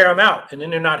them out, and then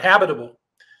they're not habitable.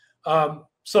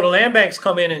 So the land banks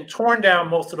come in and torn down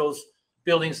most of those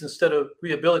buildings instead of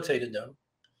rehabilitating them.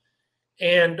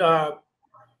 And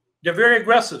they're very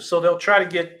aggressive. So they'll try to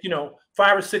get,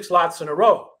 5 or 6 lots in a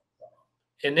row.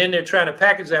 And then they're trying to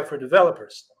package that for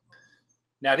developers.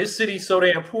 Now, this city's so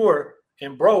damn poor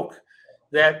and broke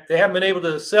that they haven't been able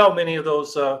to sell many of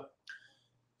those,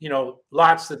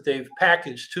 lots that they've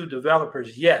packaged to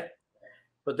developers yet.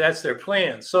 But that's their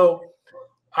plan. So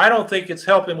I don't think it's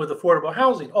helping with affordable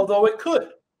housing, although it could.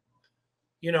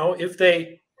 If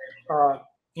they,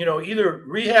 either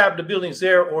rehab the buildings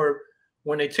there, or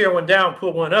when they tear one down,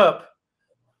 put one up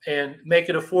and make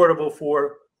it affordable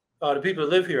for the people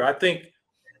that live here. I think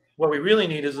what we really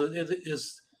need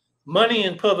is money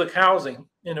in public housing,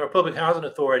 in our public housing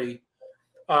authority,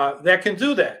 that can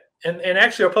do that. And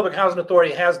actually, our public housing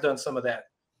authority has done some of that.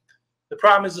 The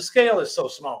problem is the scale is so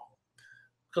small,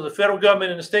 because the federal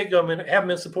government and the state government haven't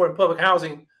been supporting public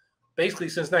housing basically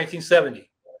since 1970.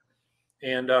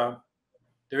 And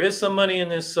there is some money in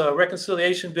this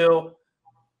reconciliation bill.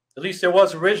 At least there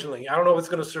was originally. I don't know if it's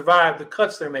going to survive the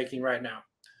cuts they're making right now.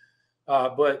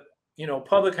 But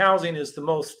public housing is the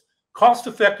most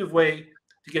cost-effective way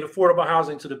to get affordable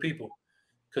housing to the people,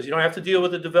 because you don't have to deal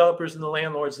with the developers and the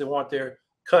landlords that want their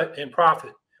cut and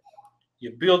profit.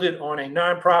 You build it on a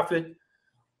nonprofit,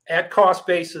 at cost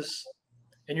basis,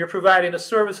 and you're providing a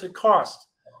service at cost,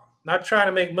 not trying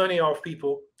to make money off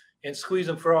people and squeeze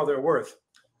them for all they're worth,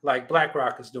 like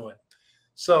BlackRock is doing.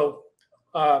 So,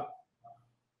 land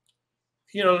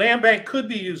bank could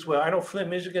be used well. I know Flint,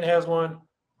 Michigan has one.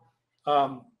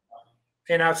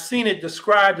 And I've seen it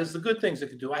described as the good things it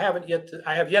could do. I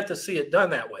have yet to see it done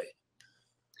that way.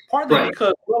 Partly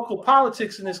because local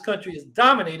politics in this country is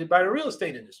dominated by the real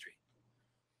estate industry.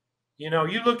 You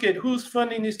look at who's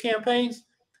funding these campaigns,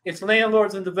 it's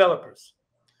landlords and developers.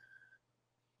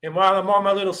 And while I'm on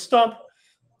my little stump,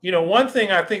 one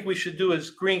thing I think we should do as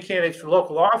green candidates for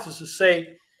local office is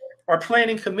say our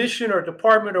planning commission or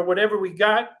department or whatever we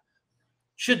got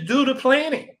should do the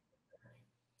planning,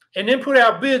 and then put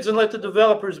out bids and let the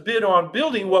developers bid on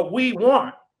building what we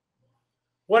want.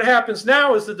 What happens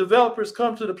now is the developers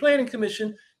come to the planning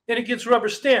commission and it gets rubber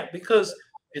stamped because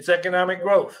it's economic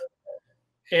growth.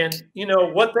 And,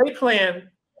 what they plan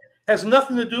has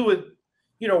nothing to do with,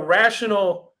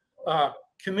 rational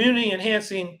community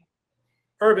enhancing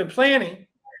urban planning.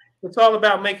 It's all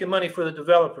about making money for the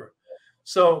developer.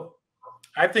 So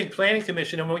I think planning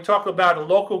commission, and when we talk about a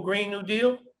local Green New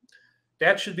Deal,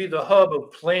 that should be the hub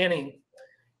of planning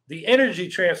the energy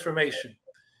transformation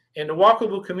and the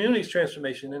walkable communities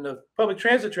transformation and the public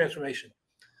transit transformation.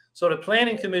 So the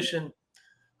planning commission,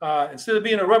 instead of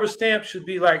being a rubber stamp, should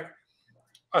be like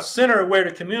a center where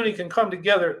the community can come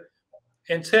together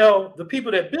and tell the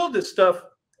people that build this stuff,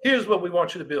 here's what we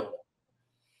want you to build,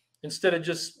 instead of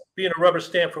just being a rubber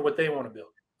stamp for what they want to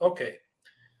build. Okay,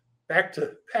 back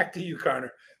to you,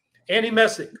 Connor. Andy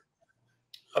Messick.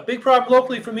 A big problem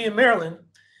locally for me in Maryland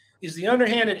is the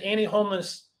underhanded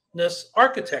anti-homelessness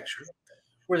architecture,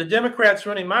 where the Democrats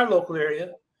running my local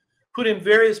area put in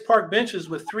various park benches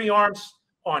with 3 arms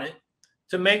on it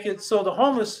to make it so the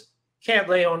homeless can't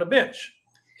lay on the bench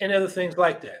and other things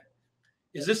like that.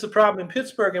 Is this a problem in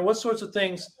Pittsburgh, and what sorts of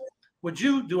things would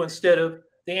you do instead of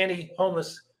the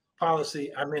anti-homeless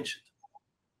policy I mentioned?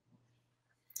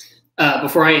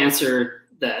 Before I answer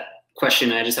that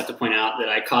question, I just have to point out that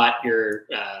I caught your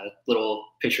little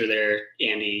picture there,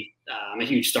 Andy. I'm a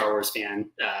huge Star Wars fan,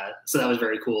 so that was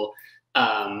very cool.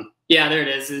 Yeah, there it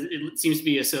is. It seems to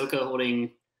be Ahsoka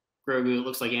holding Grogu. It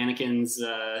looks like Anakin's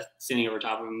standing over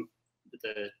top of him with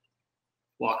the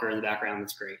walker in the background.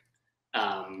 That's great.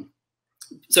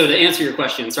 So to answer your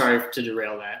question, sorry to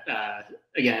derail that.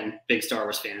 Again, big Star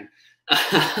Wars fan.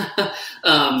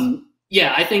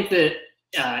 Yeah, I think that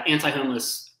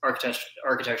anti-homeless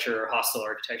architecture or hostile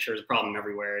architecture is a problem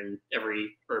everywhere in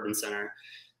every urban center.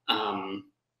 I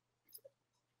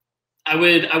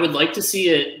would like to see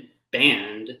it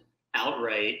banned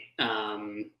outright.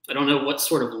 I don't know what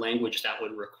sort of language that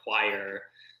would require,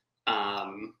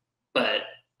 but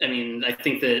I mean, I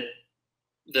think that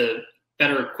the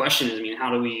better question is, I mean,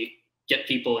 how do we get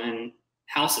people in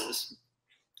houses?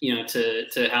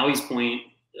 To Howie's point,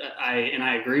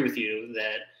 I agree with you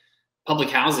that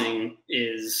public housing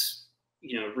is,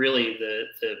 really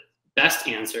the best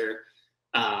answer.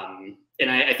 And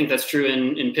I think that's true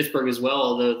in Pittsburgh as well,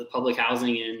 although the public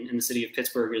housing in the city of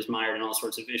Pittsburgh is mired in all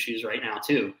sorts of issues right now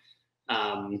too.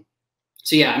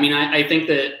 So yeah, I mean, I think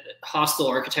that hostile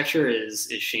architecture is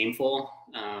shameful.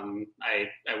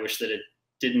 I wish that it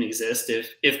didn't exist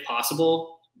if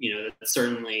possible. You know, that's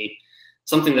certainly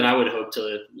something that I would hope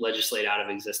to legislate out of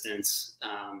existence.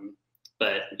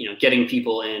 But you know, getting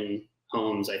people in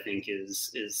homes, I think,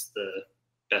 is the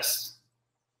best,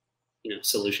 you know,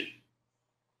 solution.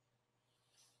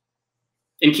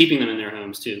 And keeping them in their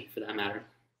homes too, for that matter.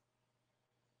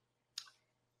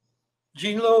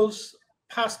 Los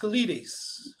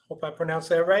Pascalides, hope I pronounced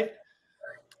that right.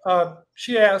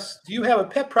 She asks, do you have a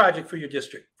pet project for your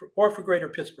district or for Greater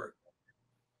Pittsburgh?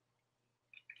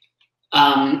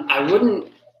 I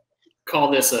wouldn't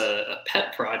call this a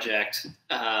pet project.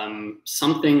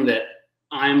 Something that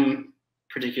I'm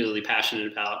particularly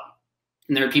passionate about,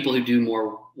 and there are people who do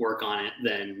more work on it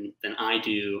than I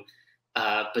do,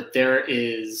 but there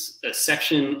is a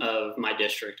section of my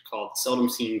district called Seldom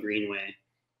Seen Greenway,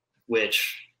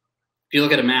 which, if you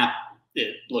look at a map,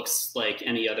 it looks like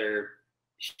any other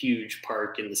huge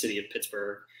park in the city of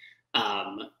Pittsburgh,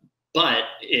 but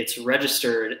it's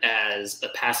registered as a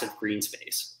passive green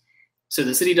space. So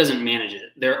the city doesn't manage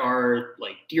it. There are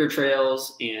like deer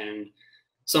trails and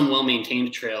some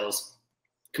well-maintained trails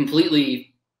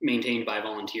completely maintained by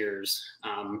volunteers.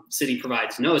 City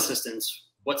provides no assistance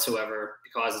whatsoever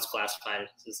because it's classified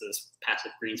as this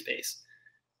passive green space.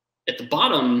 At the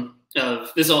bottom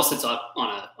of this, all sits up on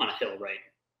a hill, right?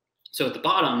 So at the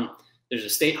bottom, there's a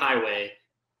state highway,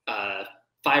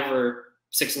 5 or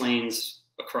 6 lanes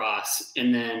across,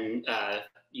 and then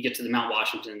you get to the Mount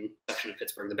Washington section of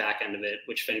Pittsburgh, the back end of it,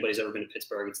 which if anybody's ever been to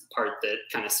Pittsburgh, it's the part that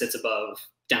kind of sits above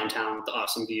downtown with the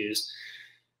awesome views.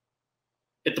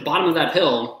 At the bottom of that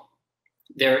hill,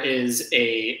 there is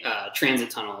a transit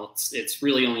tunnel. It's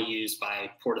really only used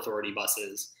by Port Authority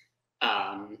buses,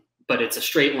 but it's a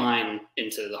straight line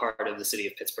into the heart of the city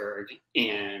of Pittsburgh,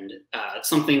 and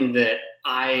something that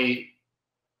I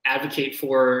advocate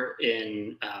for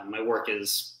in my work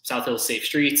as South Hills Safe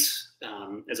Streets,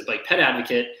 as a bike pet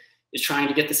advocate, is trying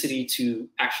to get the city to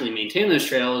actually maintain those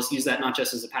trails, use that not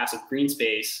just as a passive green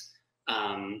space,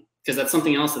 because that's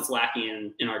something else that's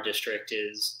lacking in our district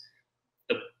is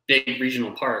a big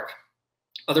regional park.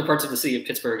 Other parts of the city of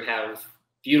Pittsburgh have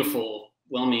beautiful,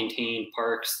 well-maintained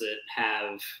parks that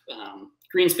have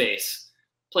green space,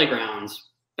 playgrounds,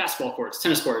 basketball courts,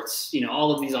 tennis courts, you know,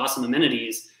 all of these awesome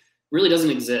amenities. Really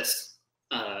doesn't exist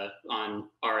on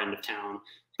our end of town,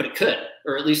 but it could,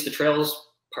 or at least the trails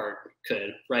part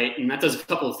could, right? And that does a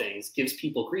couple of things. Gives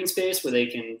people green space where they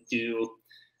can do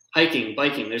hiking,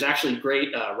 biking. There's actually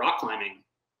great rock climbing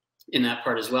in that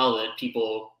part as well that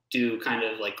people do, kind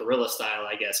of like guerrilla style,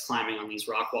 I guess, climbing on these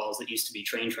rock walls that used to be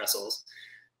train trestles.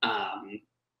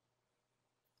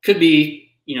 Could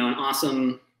be, you know, an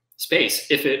awesome space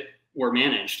if it were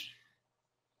managed.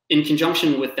 In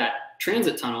conjunction with that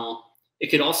transit tunnel, it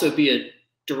could also be a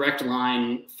direct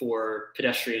line for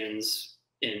pedestrians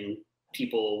and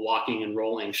people walking and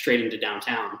rolling straight into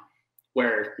downtown,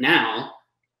 where now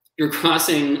you're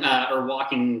crossing or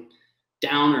walking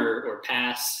down or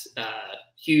past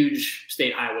huge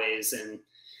state highways, and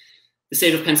the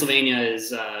state of Pennsylvania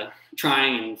is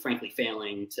trying and frankly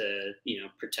failing to, you know,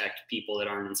 protect people that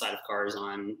aren't inside of cars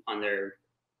on their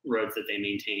roads that they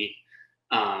maintain.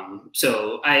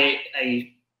 So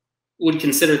I would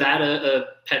consider that a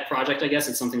pet project, I guess.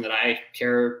 It's something that I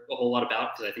care a whole lot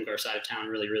about because I think our side of town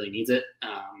really, really needs it.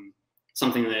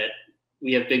 Something that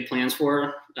we have big plans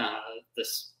for.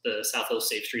 The South Hills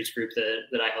Safe Streets group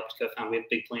that I helped co-found, we have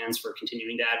big plans for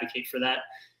continuing to advocate for that.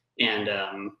 And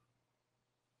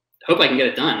hope I can get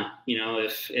it done, you know, or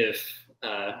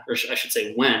I should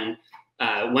say when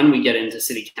we get into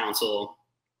city council,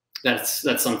 that's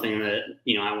something that,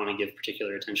 you know, I want to give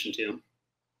particular attention to.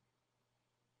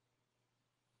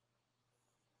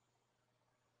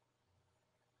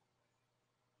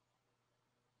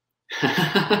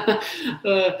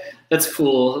 That's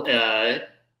cool,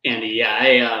 Andy.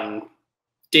 Yeah,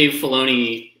 Dave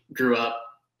Filoni grew up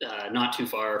not too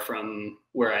far from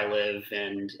where I live,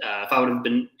 and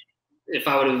if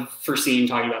I would have foreseen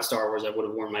talking about Star Wars, I would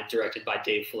have worn my "Directed by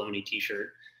Dave Filoni"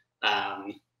 T-shirt.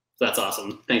 That's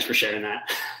awesome. Thanks for sharing that.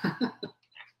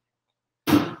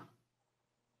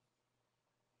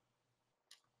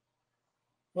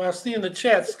 Well, I see in the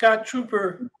chat, Scout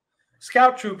Trooper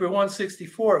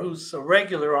 164, who's a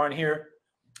regular on here,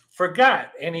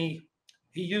 forgot, and he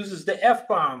uses the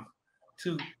F-bomb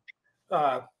to,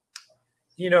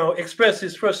 you know, express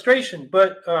his frustration.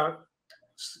 But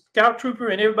Scout Trooper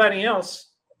and everybody else,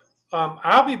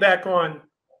 I'll be back on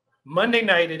Monday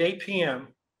night at 8 p.m.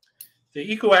 The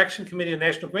Eco Action Committee of the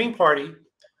National Green Party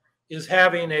is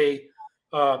having a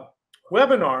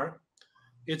webinar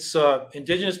It's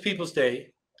Indigenous Peoples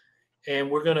Day, and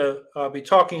we're going to be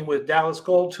talking with Dallas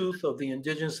Goldtooth of the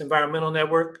Indigenous Environmental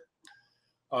Network,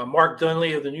 Mark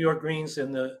Dunley of the New York Greens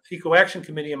and the Eco Action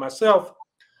Committee, and myself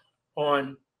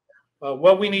on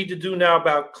what we need to do now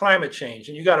about climate change.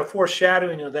 And you got a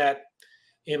foreshadowing of that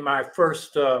in my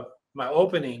first, my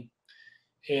opening.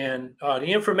 And the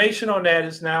information on that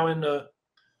is now in the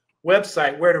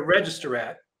website where to register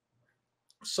at.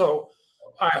 So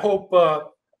I hope,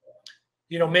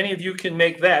 many of you can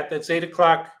make that. That's 8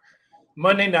 o'clock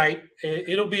Monday night.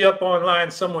 It'll be up online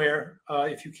somewhere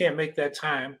if you can't make that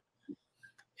time.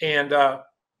 And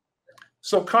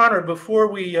so Connor, before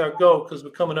we go, because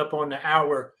we're coming up on the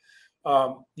hour,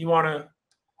 you want to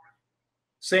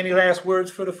say any last words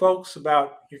for the folks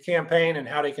about your campaign and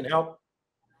how they can help?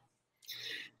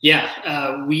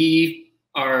 Yeah, we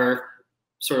are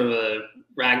sort of a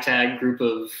ragtag group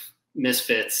of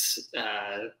misfits,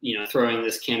 throwing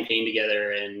this campaign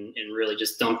together and really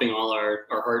just dumping all our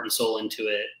heart and soul into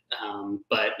it.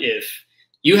 But if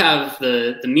you have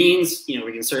the means,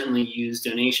 we can certainly use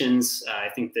donations. I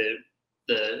think that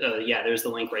there's the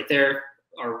link right there.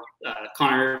 Our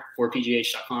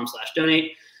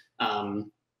Connor4pgh.com/donate.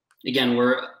 Again,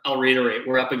 I'll reiterate,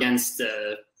 we're up against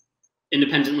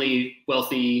independently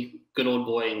wealthy, good old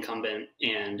boy incumbent,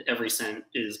 and every cent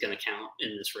is going to count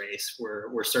in this race.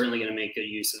 We're certainly going to make good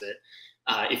use of it.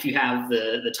 If you have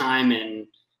the time and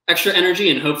extra energy,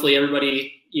 and hopefully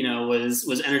everybody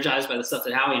was energized by the stuff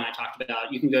that Howie and I talked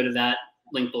about, you can go to that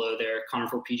link below there,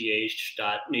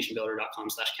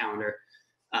 connor4pgh.nationbuilder.com/calendar,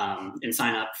 and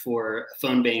sign up for a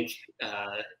phone bank.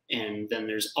 And then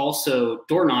there's also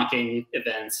door knocking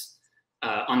events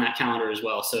on that calendar as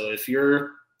well. So if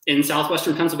you're in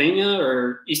southwestern Pennsylvania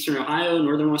or eastern Ohio,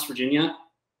 northern West Virginia,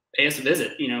 pay us a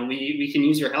visit. We can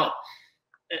use your help.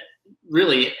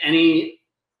 Really, any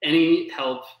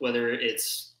help, whether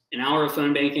it's an hour of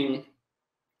phone banking,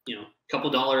 a couple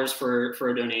dollars for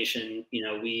a donation,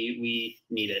 we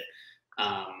need it.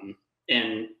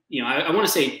 And I want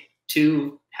to say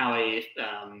too, Howie,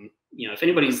 if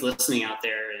anybody's listening out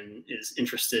there and is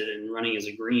interested in running as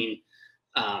a Green,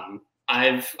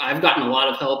 I've gotten a lot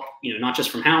of help, not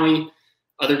just from Howie,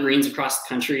 other Greens across the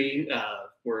country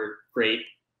were great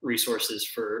resources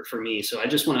for me. So I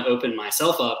just want to open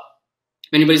myself up.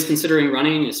 If anybody's considering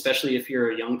running, especially if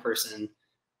you're a young person,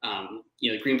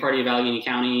 the Green Party of Allegheny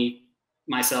County,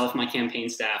 myself, my campaign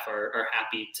staff are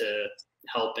happy to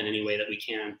help in any way that we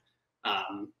can.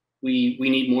 We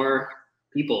need more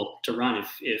people to run.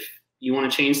 If you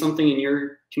want to change something in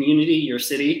your community, your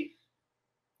city,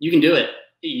 you can do it.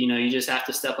 You just have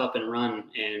to step up and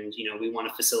run. And, we want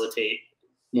to facilitate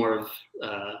more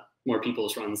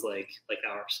people's runs like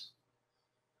ours.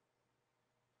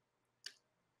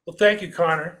 Well, thank you,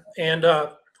 Connor. And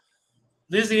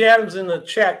Lizzie Adams in the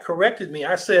chat corrected me.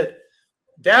 I said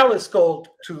Dallas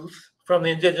Goldtooth from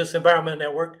the Indigenous Environmental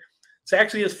Network. It's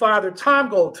actually his father, Tom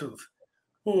Goldtooth,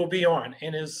 who will be on,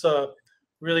 and is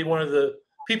really one of the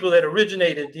people that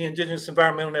originated the Indigenous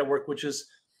Environmental Network, which has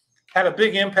had a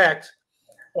big impact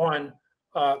on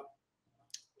the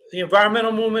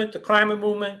environmental movement, the climate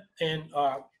movement, and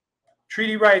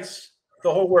treaty rights,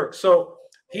 the whole work. So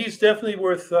he's definitely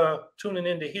worth tuning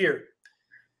in to hear.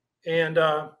 And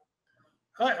I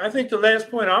think the last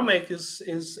point I'll make is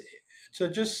to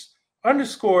just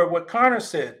underscore what Connor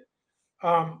said.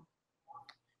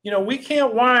 We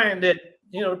can't whine that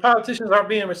the politicians aren't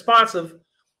being responsive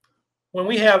when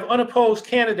we have unopposed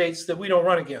candidates that we don't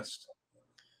run against.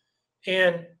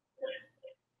 And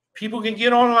people can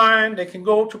get online, they can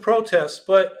go to protests,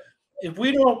 but if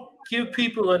we don't give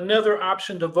people another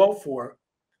option to vote for,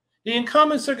 the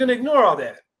incumbents are going to ignore all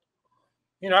that.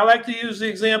 I like to use the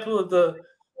example of the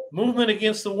movement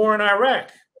against the war in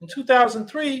Iraq. In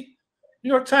 2003, New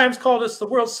York Times called us the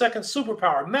world's second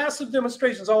superpower, massive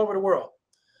demonstrations all over the world.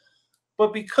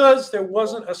 But because there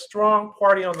wasn't a strong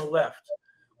party on the left,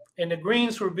 and the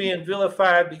Greens were being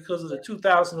vilified because of the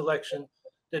 2000 election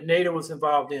that Nader was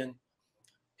involved in,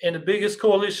 and the biggest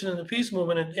coalition in the peace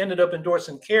movement ended up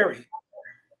endorsing Kerry,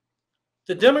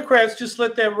 the Democrats just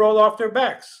let that roll off their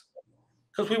backs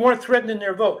because we weren't threatening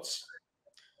their votes.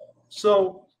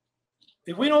 So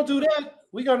if we don't do that,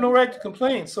 we got no right to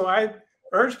complain. So I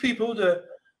urge people to,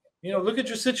 look at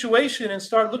your situation and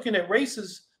start looking at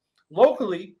races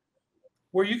locally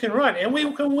where you can run, and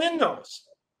we can win those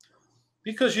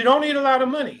because you don't need a lot of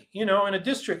money. In a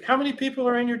district, how many people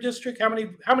are in your district? How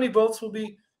many votes will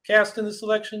be cast in this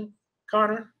election,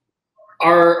 Connor?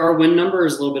 Our win number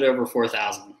is a little bit over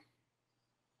 4,000.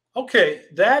 Okay,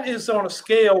 that is on a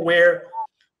scale where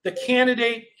the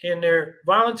candidate and their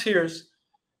volunteers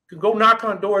can go knock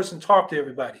on doors and talk to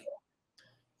everybody.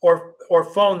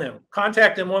 or phone them,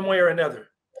 contact them one way or another.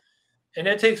 And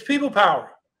that takes people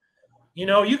power. You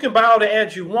know, you can buy all the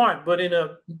ads you want, but in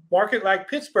a market like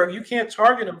Pittsburgh, you can't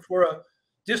target them for a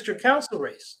district council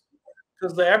race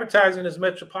because the advertising is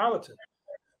metropolitan.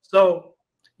 So,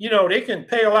 you know, they can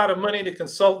pay a lot of money to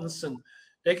consultants, and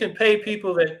they can pay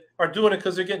people that are doing it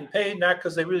because they're getting paid, not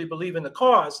because they really believe in the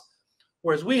cause.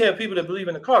 Whereas we have people that believe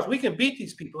in the cause. We can beat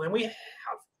these people, and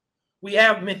we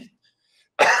have many,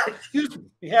 excuse me,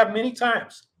 we have many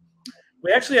times.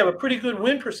 We actually have a pretty good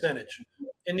win percentage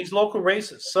in these local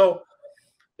races. So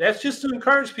that's just to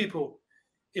encourage people.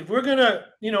 If we're going to,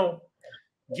 you know,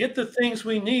 get the things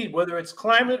we need, whether it's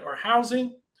climate or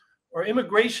housing or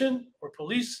immigration or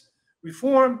police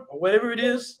reform or whatever it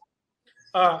is,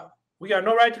 we got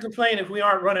no right to complain if we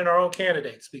aren't running our own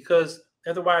candidates, because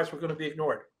otherwise we're going to be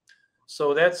ignored.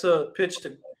 So that's a pitch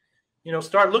to, you know,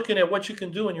 start looking at what you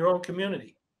can do in your own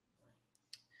community.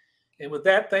 And with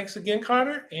that, thanks again,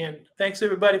 Connor, and thanks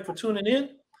everybody for tuning in.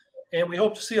 And we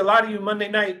hope to see a lot of you Monday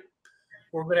night.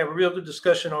 We're going to have a real good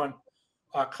discussion on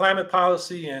climate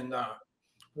policy and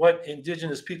what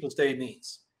Indigenous Peoples Day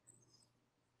means.